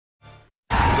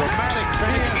dramatic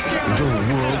finish. The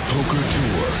World Poker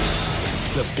Tour.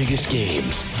 The biggest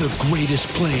games, the greatest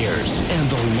players, and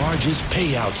the largest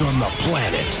payouts on the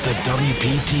planet. The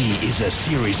WPT is a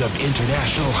series of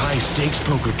international high-stakes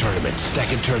poker tournaments that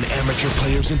can turn amateur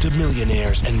players into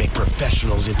millionaires and make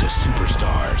professionals into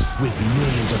superstars. With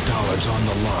millions of dollars on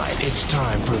the line, it's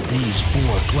time for these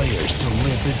 4 players to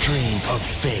live the dream of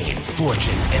fame,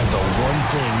 fortune, and the one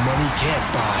thing money can't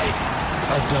buy,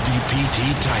 a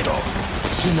WPT title.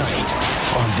 Tonight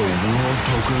on the World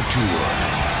Poker Tour.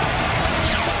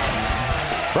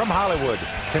 From Hollywood,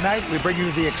 tonight we bring you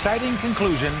the exciting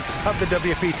conclusion of the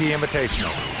WPT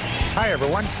Invitational. Hi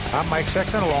everyone, I'm Mike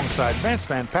Sexton alongside Vince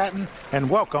Van Patten, and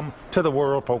welcome to the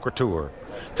World Poker Tour.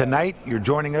 Tonight you're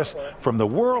joining us from the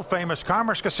world-famous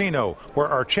Commerce Casino, where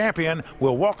our champion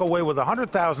will walk away with a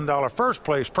 $100,000 first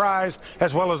place prize,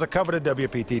 as well as a coveted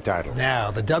WPT title.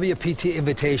 Now, the WPT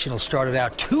Invitational started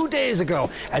out 2 days ago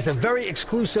as a very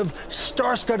exclusive,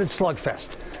 star-studded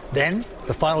slugfest. Then,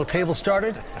 the final table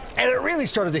started, and it really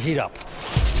started to heat up.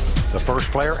 The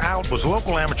first player out was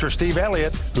local amateur Steve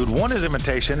Elliot, who'd won his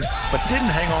invitation, but didn't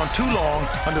hang on too long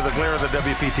under the glare of the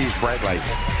WPT's bright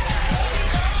lights.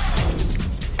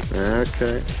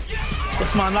 Okay. This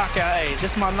is my knockout,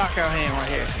 this is my knockout hand right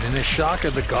here. And in a shocker,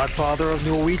 the godfather of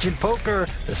Norwegian poker,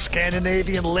 the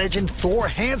Scandinavian legend Thor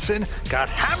Hansen, got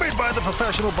hammered by the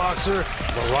professional boxer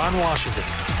Leron Washington.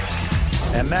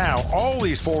 And now, all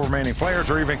these 4 remaining players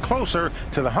are even closer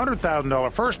to the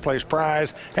 $100,000 first place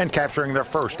prize and capturing their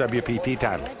first WPT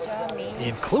title.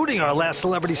 Including our last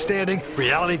celebrity standing,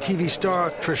 reality TV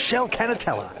star Trishelle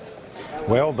Cannatella.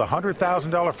 Well, the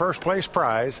 $100,000 first place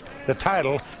prize, the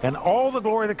title, and all the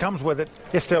glory that comes with it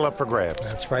is still up for grabs.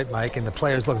 That's right, Mike, and the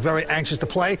players look very anxious to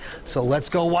play, so let's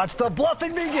go watch the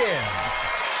bluffing begin.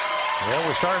 Well,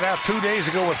 we started out 2 days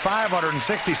ago with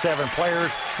 567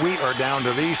 players. We are down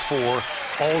to these 4,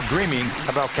 all dreaming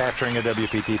about capturing a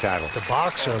WPT title. The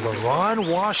boxer,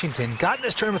 Leron Washington, got in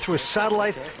this tournament through a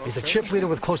satellite. He's the chip leader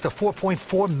with close to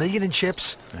 4.4 million in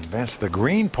chips. And Vince, the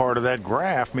green part of that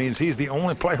graph means he's the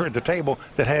only player at the table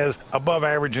that has above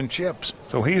average in chips.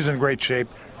 So he's in great shape.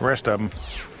 The rest of them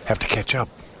have to catch up.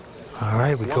 All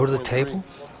right, we go to the table.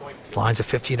 Blinds are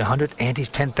 50 and 100. Ante's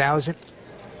 10,000.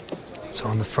 So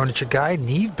on the furniture guy,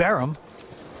 Neev Baram.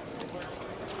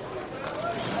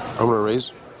 I'm gonna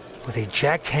raise. With a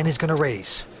Jack-10 is gonna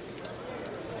raise.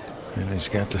 And he's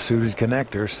got the suited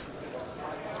connectors.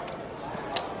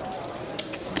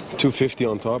 250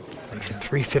 on top. Makes it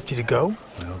 350 to go.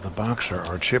 Well, the boxer,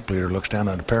 our chip leader, looks down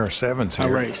at a pair of 7s here. I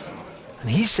raise. And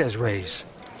he says raise.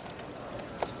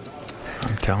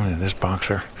 I'm telling you, this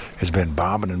boxer has been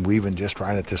bobbing and weaving just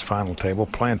right at this final table,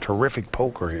 playing terrific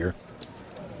poker here.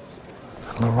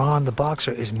 Leron, the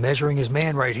boxer, is measuring his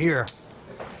man right here.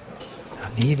 Now,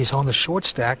 Neev is on the short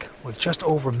stack with just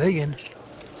over $1 million.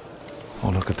 Oh,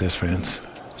 look at this, Vince.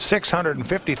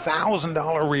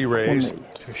 $650,000 re-raise.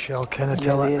 Trishelle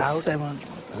Cannatella out.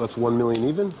 That's 1 million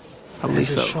even? I believe This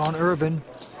is so. Sean Urban.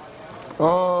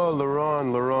 Oh,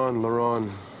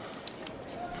 Leron.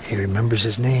 He remembers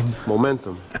his name.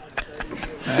 Momentum.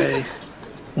 Hey,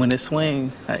 when it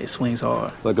swings, it swings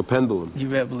hard. Like a pendulum. You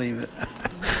better believe it.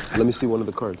 Let me see one of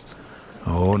the cards.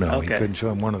 Oh, no, he Okay. couldn't show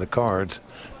him one of the cards,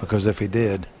 because if he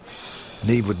did,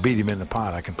 Neev would beat him in the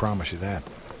pot, I can promise you that.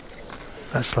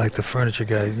 That's like the furniture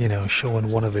guy, you know, showing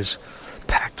one of his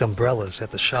packed umbrellas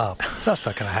at the shop. That's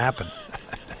not going to happen.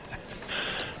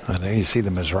 And there you see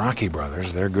the Mizrachi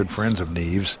brothers. They're good friends of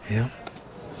Neev's. Yeah.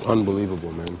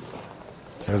 Unbelievable, man.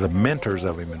 They're the mentors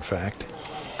of him, in fact.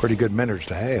 Pretty good mentors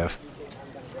to have.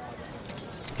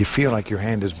 You feel like your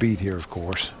hand is beat here, of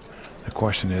course. The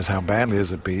question is, how badly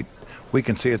is it beat? We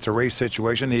can see it's a race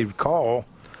situation. He'd call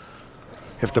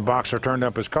if the boxer turned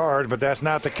up his cards, but that's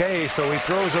not the case, so he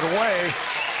throws it away.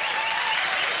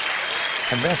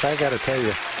 And Vince, I got to tell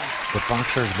you, the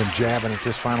boxer has been jabbing at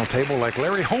this final table like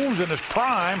Larry Holmes in his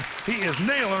prime. He is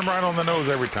nailing him right on the nose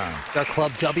every time. The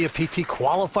club WPT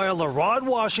qualifier, Leron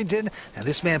Washington, and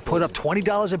this man put up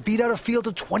 $20 and beat out a field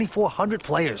of 2,400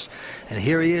 players. And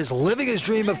here he is, living his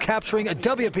dream of capturing a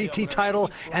WPT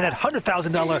title and that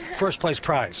 $100,000 first place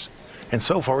prize. And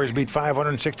so far, he's beat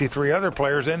 563 other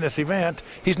players in this event.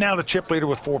 He's now the chip leader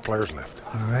with 4 players left.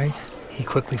 All right, he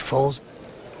quickly folds.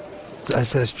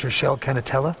 As does Trishelle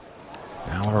Cannatella.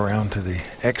 Now we're around to the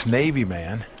ex-Navy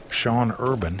man, Sean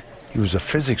Urban. He was a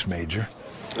physics major.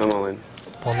 I'm all in.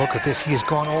 Well, look at this. He has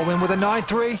gone all in with a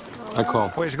 9-3. I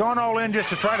call. Well, he's gone all in just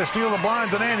to try to steal the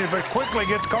blinds and Andy, but quickly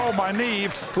gets called by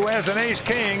Neev, who has an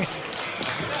ace-king.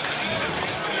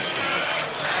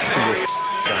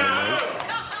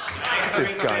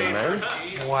 This guy, man.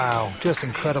 Wow, just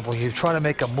incredible. You try to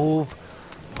make a move,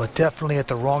 but definitely at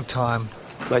the wrong time.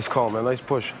 Nice call, man. Nice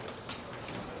push.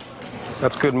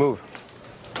 That's a good move.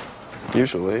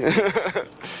 Usually.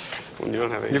 When you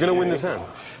don't have You're going to win this hand.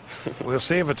 We'll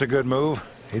see if it's a good move.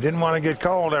 He didn't want to get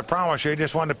called, I promise you. He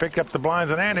just wanted to pick up the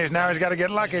blinds and antes. Now he's got to get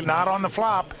lucky. Not on the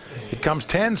flop. It comes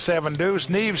 10-7 deuce.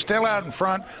 Neev still out in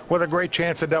front with a great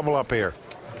chance to double up here.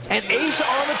 An ace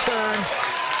on the turn.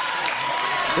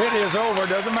 It is over.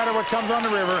 Doesn't matter what comes on the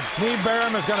river. Neev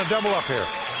Baram is going to double up here.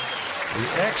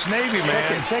 The ex-Navy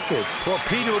man Check it.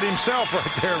 torpedoed himself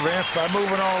right there, Vince, by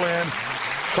moving all in.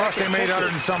 Cost him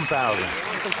 800 and some thousand.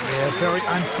 Yeah, very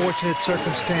unfortunate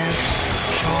circumstance.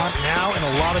 Sean now in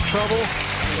a lot of trouble.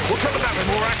 We're coming back with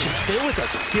more action. Stay with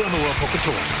us here on the World Poker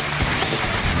Tour.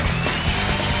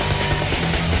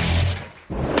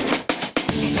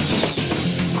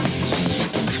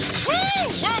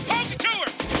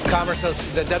 Commerce hosts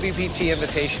the WPT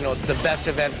Invitational. It's the best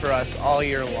event for us all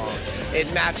year long. It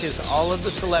matches all of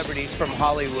the celebrities from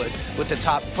Hollywood with the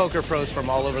top poker pros from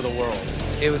all over the world.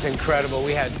 It was incredible.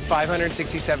 We had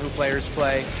 567 players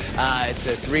play. It's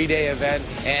a 3-day event,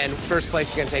 and first place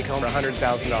is going to take home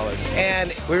 $100,000.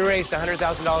 And we raised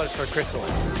 $100,000 for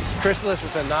Chrysalis. Chrysalis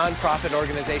is a non-profit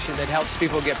organization that helps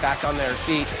people get back on their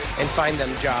feet and find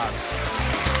them jobs.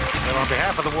 And on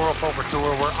behalf of the World Poker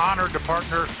Tour, we're honored to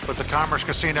partner with the Commerce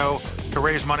Casino to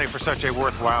raise money for such a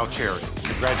worthwhile charity.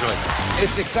 Congratulations.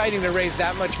 It's exciting to raise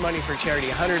that much money for charity,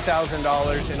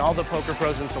 $100,000, and all the poker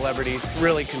pros and celebrities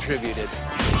really contributed.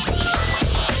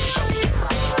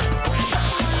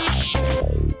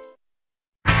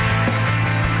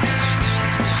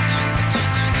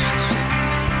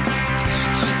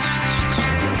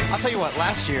 I'll tell you what,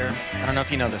 last year, I don't know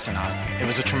if you know this or not, it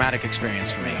was a traumatic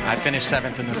experience for me. I finished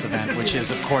 7th in this event, which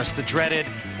is, of course, the dreaded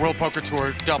World Poker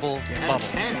Tour double bubble.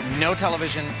 No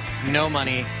television, no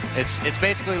money. It's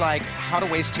basically like how to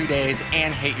waste 2 days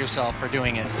and hate yourself for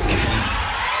doing it.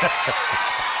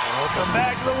 Welcome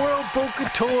back to the World Poker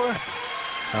Tour.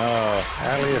 Oh,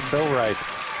 Ali is so right.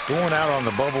 Going out on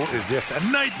the bubble is just a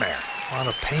nightmare. A lot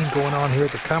of pain going on here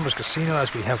at the Commerce Casino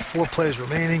as we have 4 players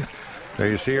remaining. There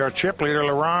you see our chip leader,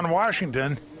 Leron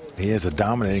Washington. He is a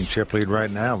dominating chip lead right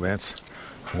now, Vince.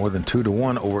 More than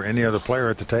 2-1 over any other player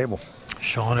at the table.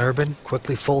 Sean Urban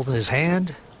quickly folding his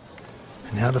hand.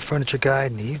 And now the furniture guy,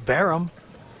 Neev Baram.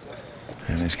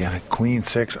 And he's got a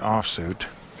Queen-6 offsuit.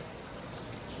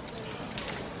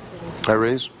 I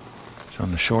raise. He's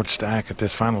on the short stack at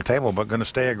this final table, but going to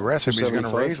stay aggressive. He's going to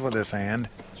 75. raise with this hand.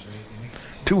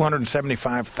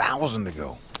 275,000 to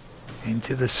go.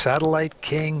 Into the Satellite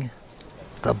King,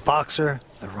 the boxer,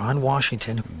 Leron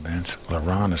Washington. Vince,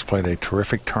 Leron has played a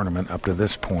terrific tournament up to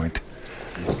this point.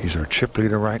 He's our chip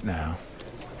leader right now.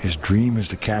 His dream is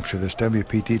to capture this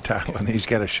WPT title, and he's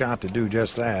got a shot to do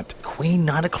just that. Queen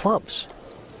 9 of clubs.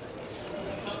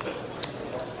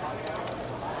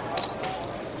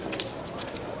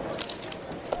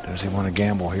 Does he want to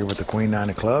gamble here with the Queen 9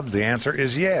 of clubs? The answer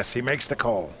is yes. He makes the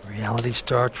call. Reality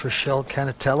star Trishelle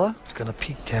Cannatella is going to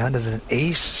peek down at an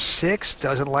ace-6.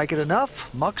 Doesn't like it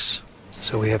enough. Mucks.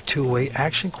 So we have two-way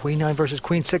action. Queen 9 versus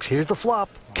Queen 6. Here's the flop.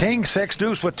 King 6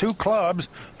 deuce with 2 clubs.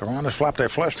 Leron has flopped a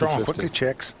flush draw and quickly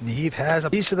checks. Neev has a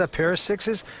piece of that pair of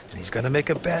 6s, and he's going to make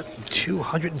a bet.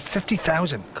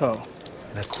 250,000. Call.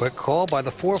 And a quick call by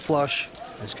the 4 flush.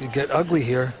 This could get ugly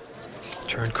here.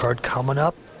 Turn card coming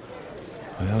up.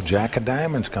 Well, Jack of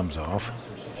diamonds comes off.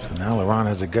 So now Leron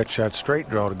has a gut shot straight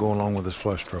draw to go along with his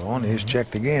flush draw, and he's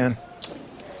checked again.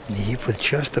 Neev with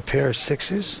just a pair of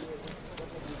 6s.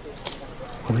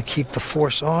 Will he keep the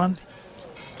force on?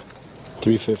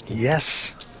 350.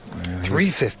 Yes. Well,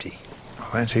 350.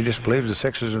 Vince, he just believes the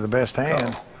 6s are the best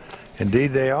hand. Indeed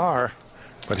they are,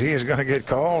 but he is going to get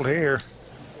called here.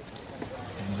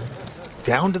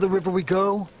 Down to the river we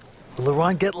go. Will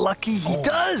Leron get lucky? He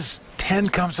does. 10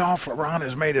 comes off. Leron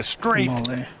has made a straight. I'm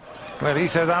all in. Well, he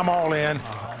says, I'm all in.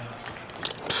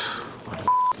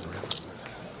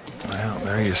 Well,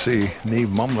 there you see Neev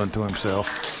mumbling to himself.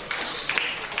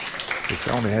 If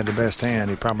he only had the best hand,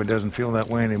 he probably doesn't feel that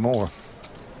way anymore.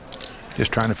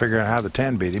 Just trying to figure out how the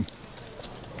 10 beat him.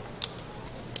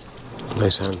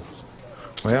 Nice hand.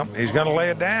 Well, he's going to lay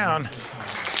it down.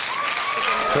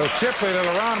 So chip leader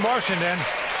Leron Washington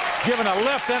giving a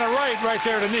left and a right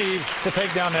there to Neev to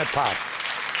take down that pot.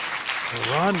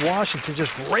 Leron Washington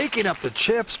just raking up the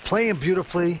chips, playing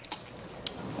beautifully.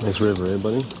 Nice river, eh,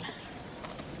 buddy?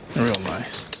 Real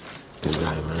nice. Good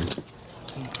guy, man.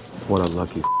 What a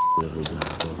lucky river he's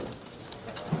got, man.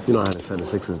 You know how to send the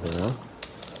 6s there, huh?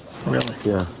 Really?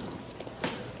 Yeah.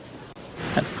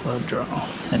 Had a club draw.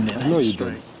 And then I know you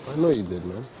straight. did. I know you did,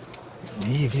 man.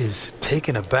 Neev is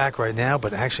taken aback right now,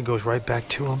 but action goes right back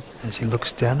to him as he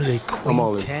looks down at a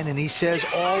queen 10, and he says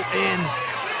all in.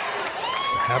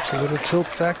 Perhaps a little tilt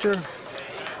factor.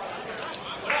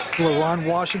 Leron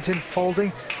Washington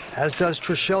folding, as does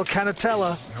Trishelle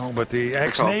Cannatella. No, but the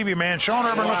ex-Navy man, Sean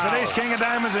Urban, looks at ace, king of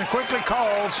diamonds, and quickly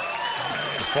calls.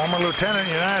 The former lieutenant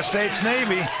in the United States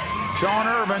Navy, Sean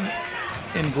Urban,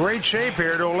 in great shape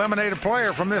here to eliminate a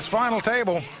player from this final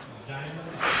table.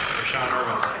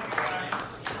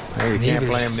 Hey, you can't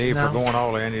blame Neev for going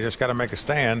all in. You just got to make a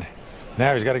stand.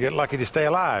 Now he's got to get lucky to stay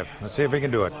alive. Let's see if he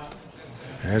can do it.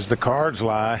 As the cards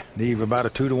lie, Neev about a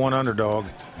 2-to-1 underdog.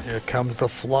 Here comes the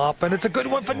flop, and it's a good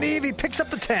one for Neev. He picks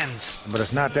up the 10s. But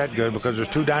it's not that good because there's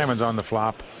 2 diamonds on the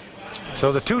flop.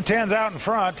 So the 2 10s out in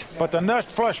front, but the nut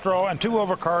flush draw and 2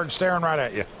 overcards staring right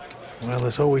at you. Well,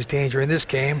 there's always danger in this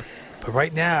game. But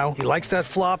right now, he likes that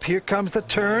flop. Here comes the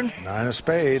turn. 9 of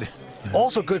spade.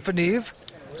 Also good for Neev.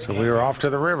 So we are off to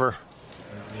the river.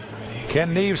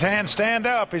 Can Neev's hand stand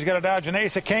up? He's got to dodge an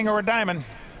ace, a king, or a diamond.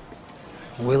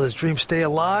 Will his dream stay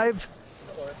alive?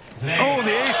 Oh,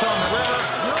 the ace on the river.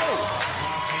 No.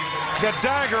 The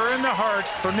dagger in the heart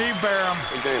for Neev Baram.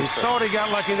 He thought he got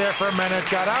lucky there for a minute.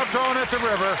 Got outdrawn at the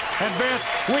river. And Vince,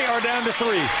 we are down to 3.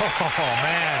 Oh,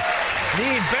 man.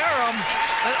 Neev Baram,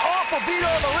 an awful beat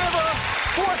on the river.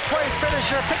 4th place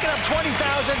finisher, picking up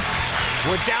 20,000.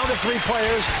 We're down to 3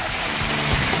 players.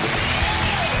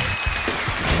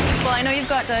 Well, I know you've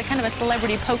got kind of a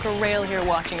celebrity poker rail here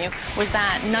watching you. Was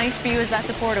that nice for you as that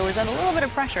supporter? Was that a little bit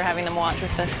of pressure having them watch with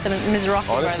the Mizrachi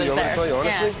brothers there?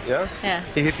 Honestly, yeah.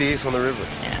 He hit the ace on the river.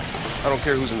 Yeah. I don't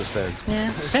care who's in the stands. Yeah,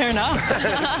 fair enough.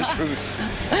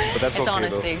 But that's it's okay,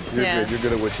 honesty. Though. You're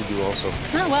good at what you do also.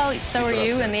 No, well, so are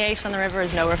you, and the ace on the river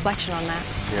is no reflection on that.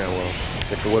 Yeah, well,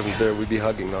 if it wasn't there, we'd be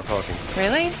hugging, not talking.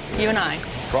 Really? Yeah. You and I?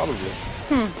 Probably.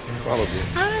 Probably.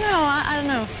 I don't know. I don't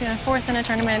know. Yeah, 4th in a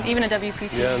tournament, even a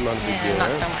WPT. Yeah, not a big deal.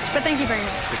 Not so much. But thank you very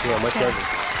much. Sticking out, my pleasure.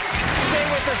 Stay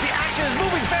with us. The action is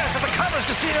moving fast at the Commerce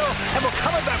Casino, and we're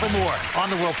coming back with more on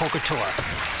the World Poker Tour.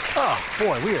 Oh,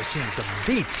 boy, we are seeing some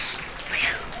beats.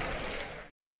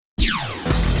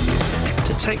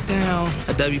 To take down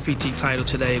a WPT title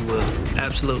today will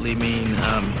absolutely mean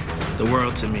the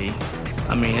world to me.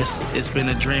 I mean, it's been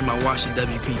a dream. I watch the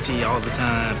WPT all the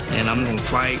time, and I'm going to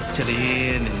fight to the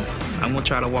end, and I'm going to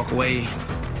try to walk away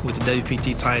with the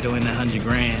WPT title and $100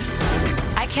 grand.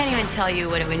 I can't even tell you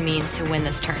what it would mean to win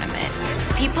this tournament.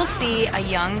 People see a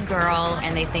young girl,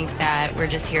 and they think that we're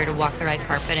just here to walk the red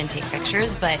carpet and take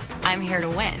pictures, but I'm here to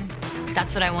win.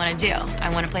 That's what I want to do. I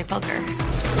want to play poker.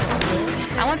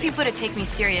 I want people to take me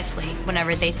seriously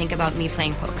whenever they think about me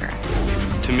playing poker.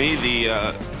 To me, the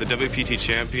WPT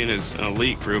champion is an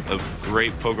elite group of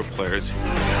great poker players.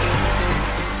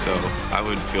 So I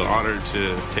would feel honored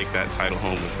to take that title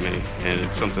home with me, and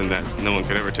it's something that no one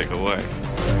could ever take away.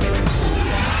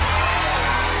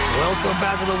 Welcome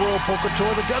back to the World Poker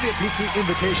Tour. The WPT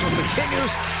Invitational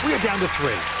continues. We are down to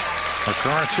 3. Our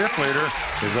current chip leader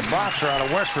is a boxer out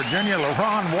of West Virginia,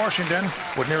 Leron Washington,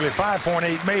 with nearly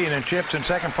 $5.8 million in chips. In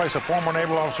second place, a former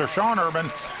naval officer, Sean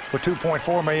Urban, with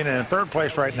 $2.4 million. And in third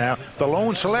place right now, the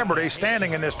lone celebrity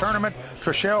standing in this tournament,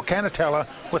 Trishelle Cannatella,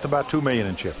 with about $2 million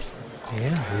in chips.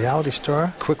 Yeah, reality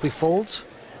star quickly folds.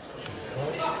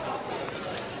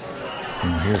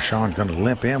 And here Sean's going to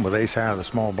limp in with ace high of the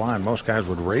small blind. Most guys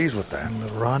would raise with that. And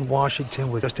Leron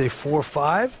Washington with just a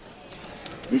 4-5.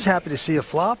 He's happy to see a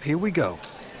flop. Here we go.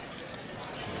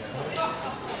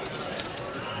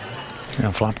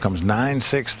 And flop comes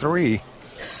 9-6-3.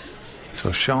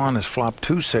 So Sean has flopped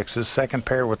 2 6s, second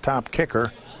pair with top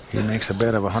kicker. He makes a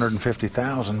bet of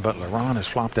 $150,000, but Leron has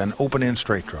flopped an open-end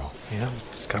straight draw. Yeah,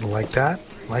 he's kind of like that.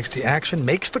 Likes the action,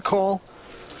 makes the call.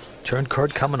 Turn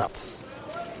card coming up.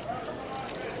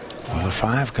 Well, the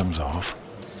 5 comes off.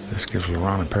 This gives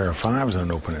Leron a pair of 5s and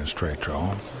an open-end straight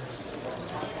draw.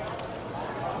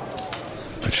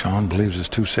 But Sean believes his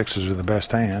 2 6s are the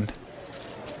best hand.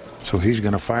 So he's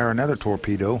going to fire another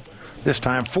torpedo, this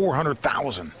time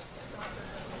 $400,000.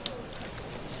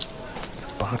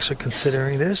 Boxer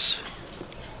considering this.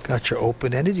 Got your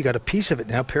open-ended. You got a piece of it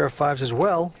now, pair of 5s as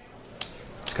well.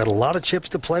 Got a lot of chips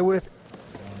to play with.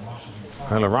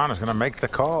 Well, Leron is going to make the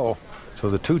call. So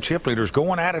the 2 chip leaders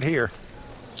going at it here.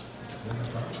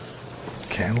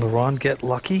 Can Leron get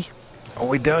lucky?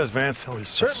 Oh, he does, Vince. Oh, he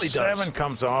certainly does. 7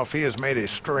 comes off. He has made a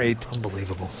straight.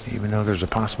 Unbelievable. Even though there's a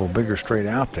possible bigger straight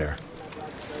out there.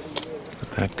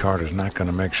 But that card is not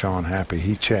going to make Sean happy.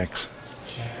 He checks.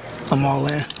 I'm all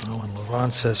in. Oh, and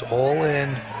Leron says all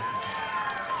in.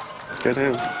 Good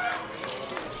him.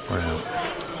 Well,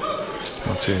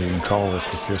 let's see if you can call this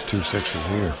with just 2 6s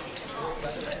here.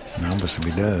 No, but if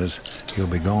he does, he'll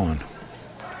be gone.